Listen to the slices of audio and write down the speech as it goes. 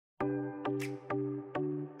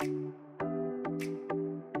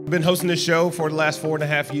Been hosting this show for the last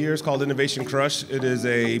 4.5 years called Innovation Crush. It is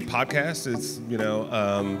a podcast. It's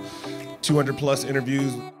 200 plus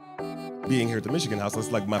interviews. Being here at the Michigan House,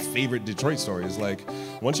 that's like my favorite Detroit story. It's like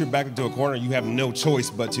once you're backed into a corner, you have no choice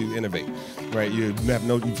but to innovate, right?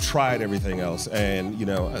 You've tried everything else, and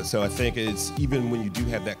so I think it's even when you do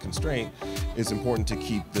have that constraint, it's important to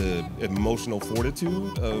keep the emotional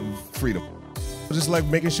fortitude of freedom. Just like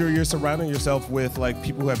making sure you're surrounding yourself with like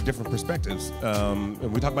people who have different perspectives. And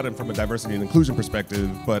we talk about it from a diversity and inclusion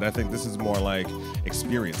perspective, but I think this is more like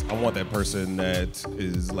experience. I want that person that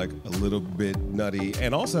is like a little bit nutty.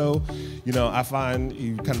 And also, I find,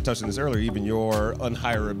 you kind of touched on this earlier, even your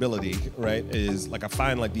unhireability, right? Is like, I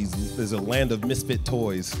find like there's a land of misfit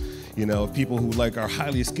toys, people who like are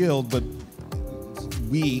highly skilled, but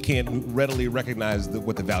we can't readily recognize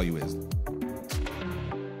what the value is.